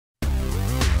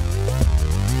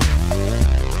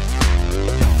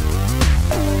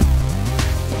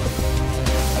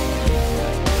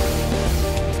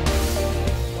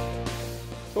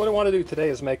want to do today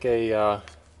is make a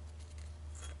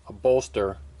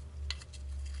bolster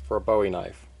for a Bowie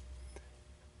knife.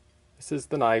 This is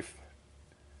the knife.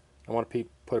 I want to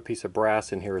put a piece of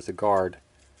brass in here as a guard.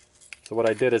 So what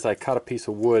I did is I cut a piece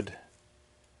of wood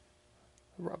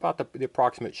about the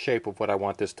approximate shape of what I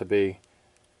want this to be.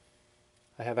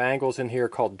 I have angles in here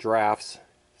called drafts.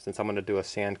 Since I'm going to do a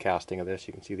sand casting of this,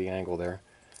 you can see the angle there.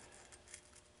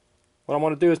 What I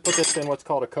want to do is put this in what's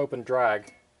called a cope and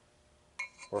drag,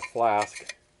 or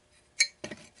flask.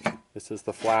 This is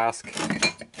the flask.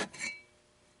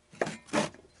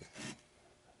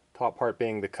 Top part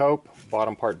being the cope,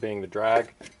 bottom part being the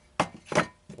drag.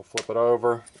 We'll flip it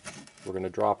over. We're going to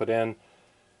drop it in.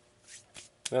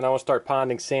 Then I want to start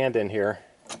pounding sand in here.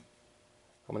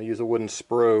 I'm going to use a wooden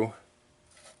sprue.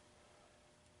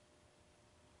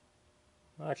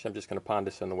 Actually, I'm just going to pound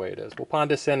this in the way it is. We'll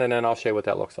pound this in and then I'll show you what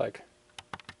that looks like.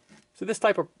 So this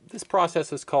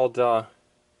process is called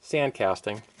sand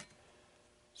casting.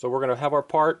 So we're going to have our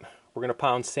part. We're going to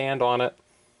pound sand on it.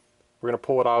 We're going to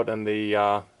pull it out, and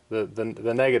the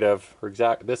negative, or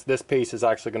this piece is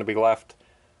actually going to be left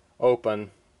open,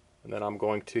 and then I'm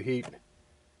going to heat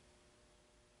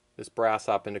this brass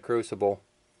up in the crucible.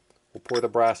 We'll pour the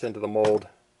brass into the mold,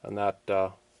 and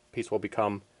that piece will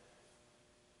become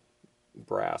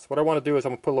brass. What I want to do is I'm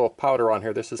going to put a little powder on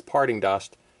here. This is parting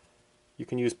dust. You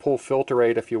can use pull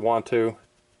filtrate if you want to.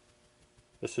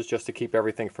 This is just to keep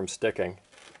everything from sticking.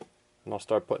 And I'll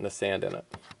start putting the sand in it.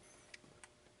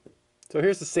 So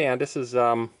here's the sand. This is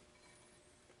a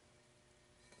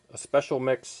special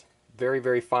mix, very,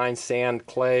 very fine sand,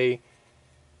 clay,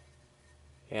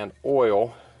 and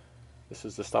oil. This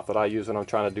is the stuff that I use when I'm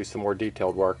trying to do some more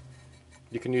detailed work.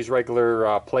 You can use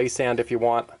regular play sand if you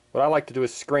want. What I like to do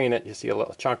is screen it. You see a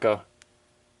little chunk of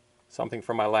something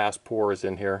from my last pour is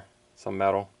in here. Some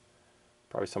metal,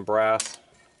 probably some brass.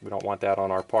 We don't want that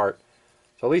on our part.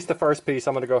 So at least the first piece,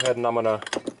 I'm going to go ahead and I'm going to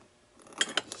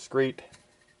screed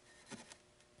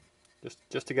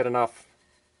just to get enough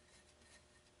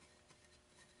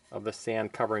of the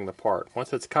sand covering the part.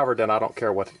 Once it's covered, then I don't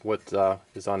care what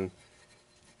is on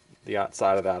the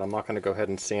outside of that. I'm not going to go ahead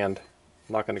and sand.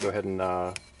 I'm not going to go ahead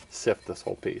and sift this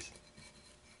whole piece.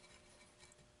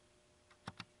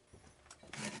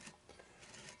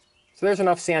 So there's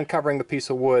enough sand covering the piece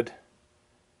of wood.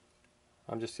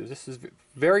 This is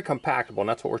very compactable, and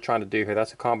that's what we're trying to do here.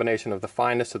 That's a combination of the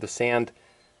fineness of the sand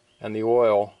and the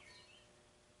oil.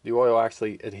 The oil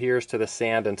actually adheres to the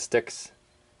sand and sticks.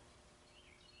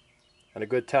 And a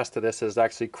good test of this is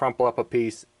actually crumple up a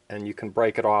piece and you can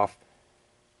break it off.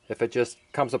 If it just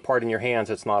comes apart in your hands,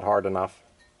 it's not hard enough.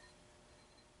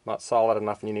 Not solid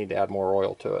enough, and you need to add more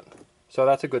oil to it. So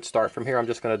that's a good start. From here I'm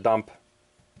just going to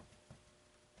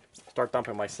start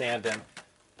dumping my sand in.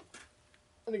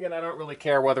 And again, I don't really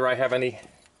care whether I have any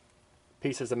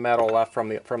pieces of metal left from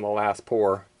the last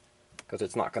pour, because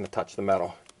it's not going to touch the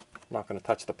metal, not going to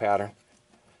touch the pattern.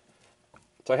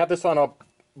 So I have this on a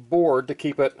board to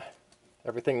keep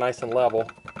everything nice and level.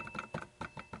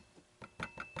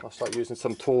 I'll start using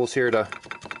some tools here to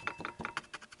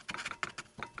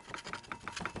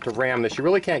ram this. You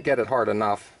really can't get it hard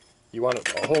enough. The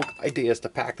whole idea is to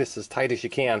pack this as tight as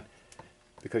you can,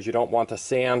 because you don't want the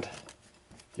sand.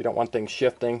 You don't want things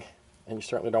shifting, and you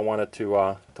certainly don't want it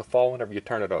to fall whenever you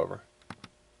turn it over.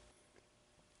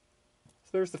 So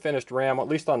there's the finished ram, at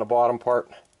least on the bottom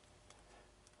part.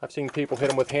 I've seen people hit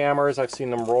them with hammers. I've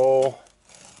seen them roll.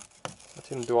 I've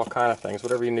seen them do all kind of things,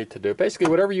 whatever you need to do. Basically,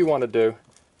 whatever you want to do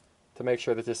to make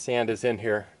sure that this sand is in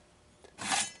here.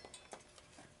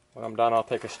 When I'm done, I'll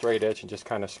take a straight edge and just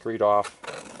kind of screed off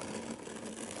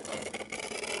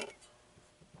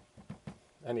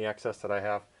any excess that I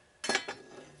have.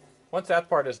 Once that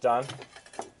part is done,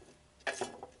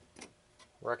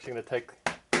 we're actually going to take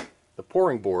the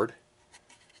pouring board.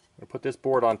 I'm going to put this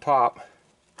board on top.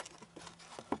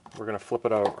 We're going to flip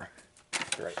it over.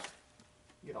 Great.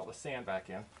 Get all the sand back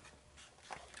in.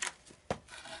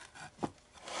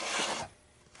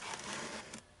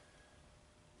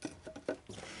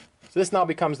 So this now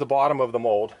becomes the bottom of the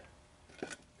mold.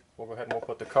 We'll go ahead and we'll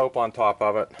put the cope on top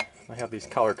of it. I have these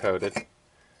color coded.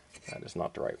 That is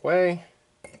not the right way.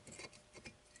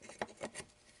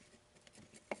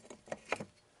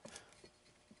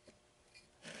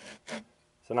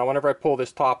 So now whenever I pull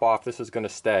this top off, this is going to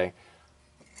stay.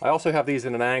 I also have these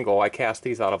in an angle. I cast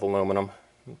these out of aluminum.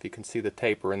 If you can see the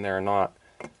taper in there or not.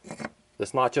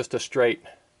 It's not just a straight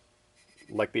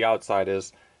like the outside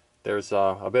is. There's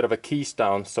a bit of a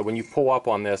keystone, so when you pull up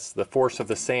on this, the force of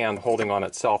the sand holding on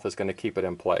itself is going to keep it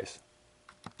in place.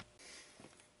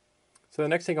 So the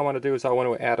next thing I want to do is I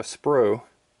want to add a sprue,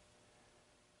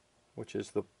 which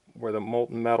is where the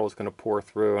molten metal is going to pour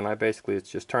through, and I basically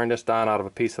just turned this down out of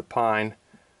a piece of pine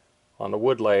on the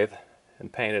wood lathe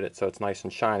and painted it so it's nice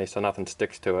and shiny so nothing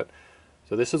sticks to it.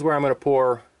 So this is where I'm going to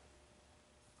pour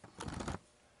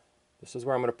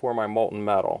my molten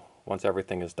metal once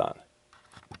everything is done.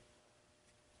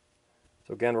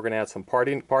 So again, we're going to add some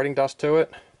parting dust to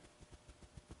it.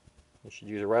 You should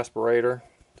use a respirator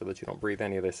so that you don't breathe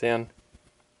any of this in.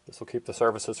 This will keep the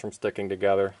surfaces from sticking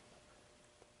together.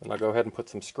 And I'll go ahead and put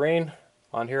some screen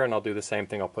on here, and I'll do the same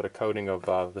thing. I'll put a coating of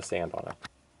the sand on it.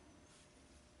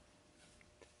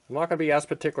 I'm not going to be as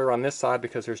particular on this side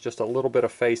because there's just a little bit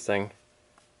of facing.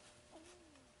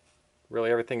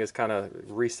 Really everything is kind of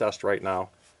recessed right now.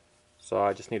 So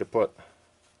I just need to put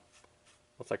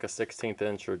what's like a 1/16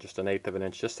 inch or just an 1/8 of an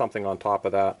inch, just something on top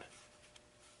of that,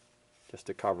 just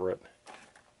to cover it.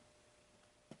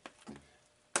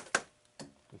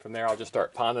 And from there I'll just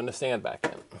start pounding the sand back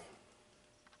in.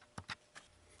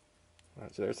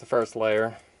 Alright, so there's the first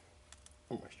layer.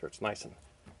 Make sure it's nice and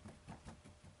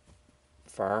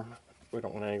firm. We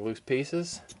don't want any loose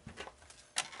pieces.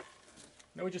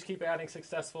 Then we just keep adding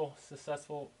successive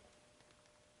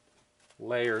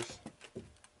layers.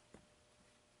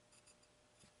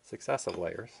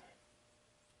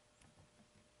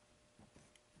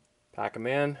 Pack them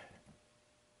in.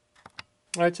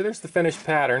 Alright, so there's the finished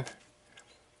pattern.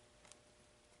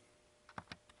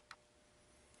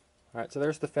 Alright, so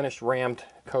there's the finished rammed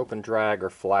cope and drag or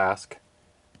flask.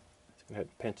 Let's go ahead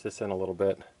and pinch this in a little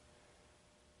bit.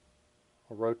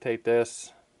 I'll rotate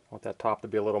this. I want that top to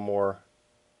be a little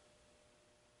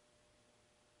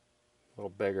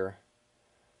bigger.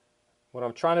 What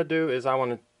I'm trying to do is I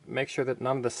want to make sure that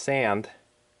none of the sand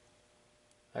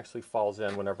actually falls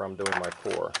in whenever I'm doing my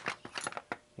pour.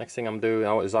 Next thing I'm doing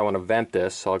is I want to vent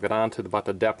this, so I'll go down to about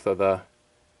the depth of the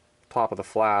top of the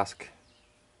flask,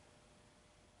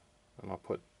 and I'll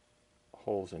put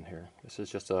holes in here. This is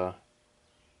just a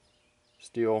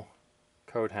steel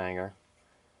coat hanger.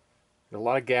 There's a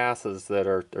lot of gases that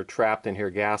are trapped in here.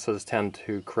 Gases tend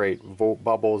to create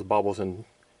bubbles and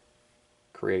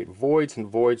create voids, and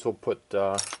voids will put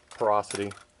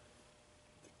porosity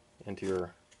into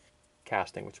your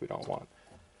casting, which we don't want.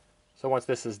 So once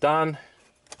this is done,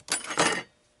 it's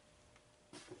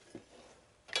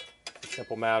a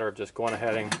simple matter of just going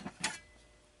ahead.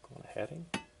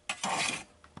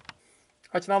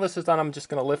 Alright, so now this is done, I'm just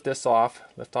going to lift off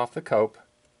the cope,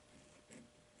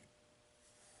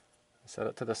 set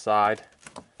it to the side.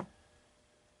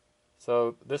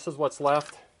 So this is what's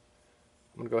left.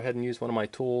 I'm going to go ahead and use one of my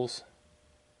tools,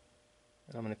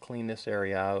 and I'm going to clean this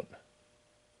area out.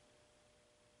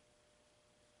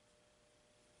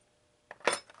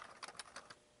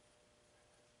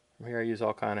 From here I use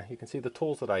all kind of, you can see the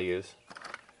tools that I use.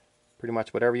 Pretty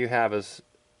much whatever you have is,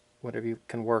 whatever you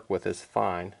can work with is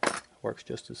fine. Works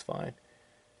just as fine.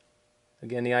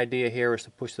 Again, the idea here is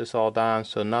to push this all down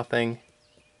so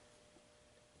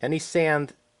any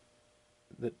sand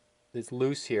that is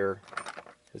loose here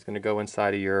is going to go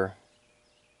inside of your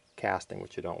casting,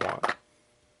 which you don't want.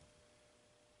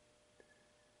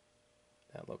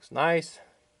 That looks nice.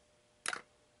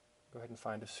 Go ahead and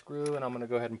find a screw, and I'm going to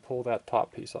go ahead and pull that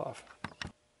top piece off.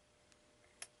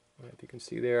 If you can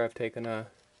see there, I've taken a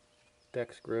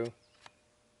deck screw,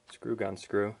 gun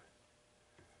screw.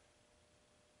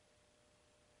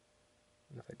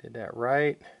 And if I did that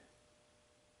right,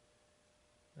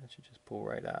 that should just pull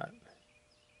right out.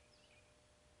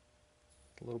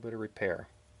 A little bit of repair.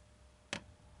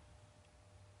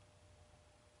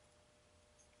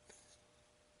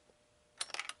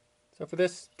 So for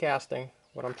this casting,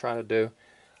 what I'm trying to do,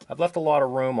 I've left a lot of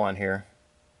room on here.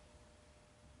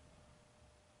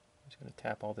 I'm just going to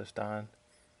tap all this down.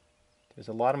 There's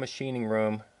a lot of machining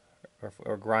room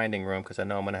or grinding room, because I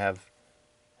know I'm going to have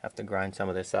to grind some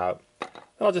of this out.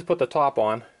 Then I'll just put the top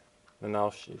on, and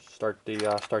I'll start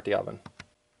the oven.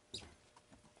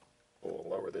 We'll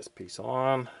lower this piece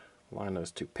on, line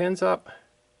those two pins up,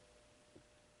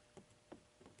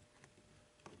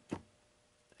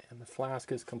 and the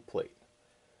flask is complete.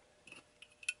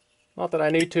 Not that I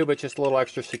need to, but just a little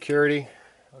extra security.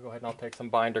 I'll go ahead and I'll take some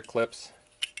binder clips,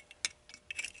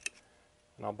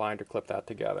 and I'll binder clip that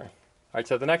together. Alright,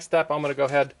 so the next step, I'm going to go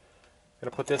ahead,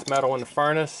 put this metal in the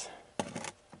furnace.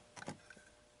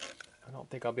 I don't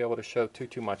think I'll be able to show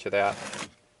too much of that,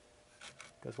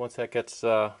 because once that gets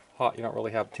hot, you don't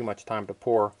really have too much time to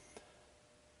pour.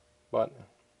 But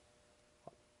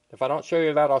if I don't show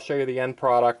you that, I'll show you the end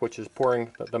product, which is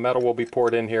pouring. The metal will be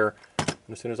poured in here, and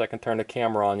as soon as I can turn the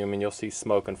camera on, you'll see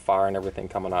smoke and fire and everything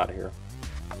coming out of here.